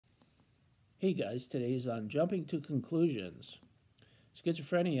Hey guys, today's on jumping to conclusions.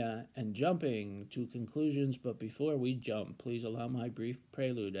 Schizophrenia and jumping to conclusions, but before we jump, please allow my brief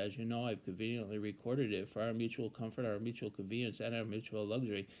prelude. As you know, I've conveniently recorded it for our mutual comfort, our mutual convenience, and our mutual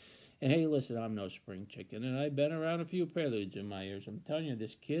luxury. And hey, listen, I'm no spring chicken, and I've been around a few preludes in my ears. I'm telling you,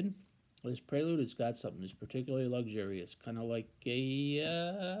 this prelude, it's got something that's particularly luxurious, kind of like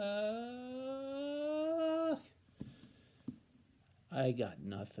I got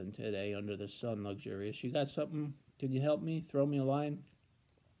nothing today under the sun luxurious. You got something? Can you help me? Throw me a line?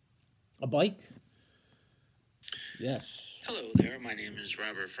 A bike? Yes. Hello there, my name is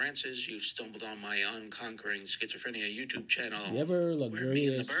Robert Francis. You've stumbled on my Unconquering Schizophrenia YouTube channel. You ever luxurious? Where me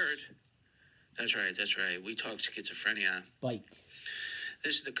and the bird. That's right. We talk schizophrenia. Bike.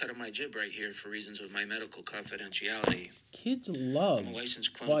 This is the cut of my jib right here for reasons of my medical confidentiality. Kids love I'm a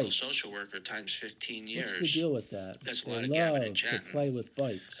licensed clinical bikes. social worker times 15 years. What's the deal with that? That's a they lot of gabbing and love chatting. to play with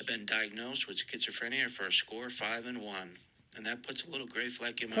bikes. I've been diagnosed with schizophrenia for a score 5 and 1. And that puts a little gray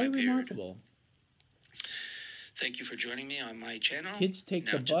fleck in my Quite beard. remarkable. Thank you for joining me on my channel. Kids take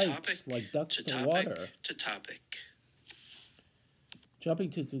now the bikes like ducks to water. To topic.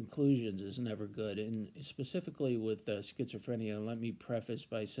 Jumping to conclusions is never good, and specifically with schizophrenia, let me preface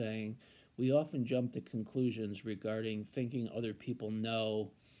by saying we often jump to conclusions regarding thinking other people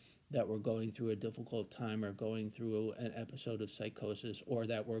know that we're going through a difficult time or going through an episode of psychosis or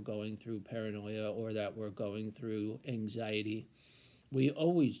that we're going through paranoia or that we're going through anxiety. We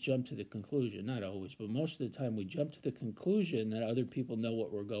always jump to the conclusion, not always, but most of the time we jump to the conclusion that other people know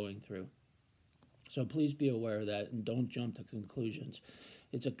what we're going through. So please be aware of that and don't jump to conclusions.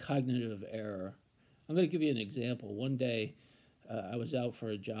 It's a cognitive error. I'm going to give you an example. One day I was out for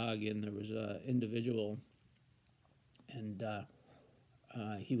a jog and there was an individual and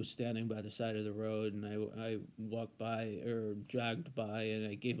he was standing by the side of the road and I walked by or jogged by and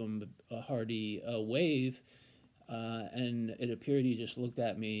I gave him a hearty wave and it appeared he just looked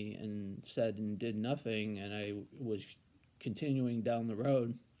at me and said and did nothing, and I was continuing down the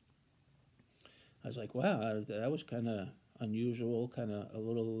road. I was like, wow, that was kind of unusual, kind of a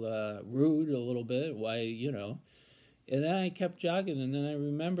little rude a little bit. Why, And then I kept jogging, and then I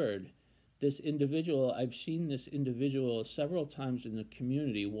remembered this individual. I've seen this individual several times in the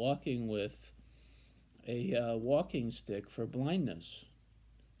community walking with a walking stick for blindness.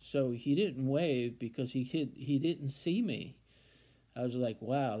 So he didn't wave because he didn't see me. I was like,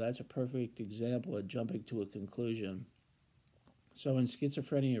 wow, that's a perfect example of jumping to a conclusion. So in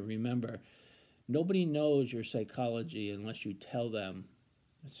schizophrenia, remember, nobody knows your psychology unless you tell them.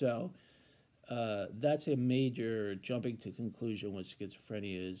 So that's a major jumping to conclusion with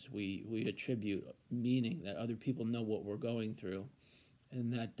schizophrenia is we attribute meaning that other people know what we're going through,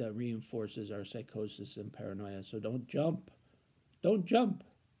 and that reinforces our psychosis and paranoia. So don't jump. Don't jump.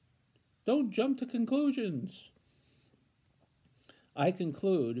 Don't jump to conclusions. I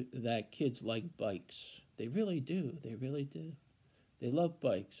conclude that kids like bikes. They really do. They really do. They love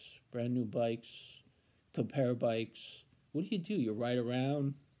bikes, brand new bikes, compare bikes. What do? You ride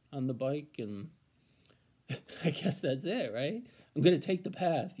around on the bike, and I guess that's it, right? I'm going to take the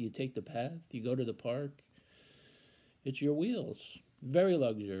path. You take the path. You go to the park. It's your wheels. Very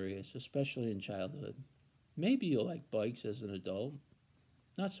luxurious, especially in childhood. Maybe you'll like bikes as an adult.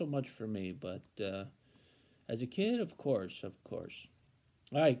 Not so much for me, but as a kid, of course. All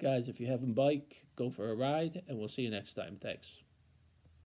right, guys, if you have a bike, go for a ride, and we'll see you next time. Thanks.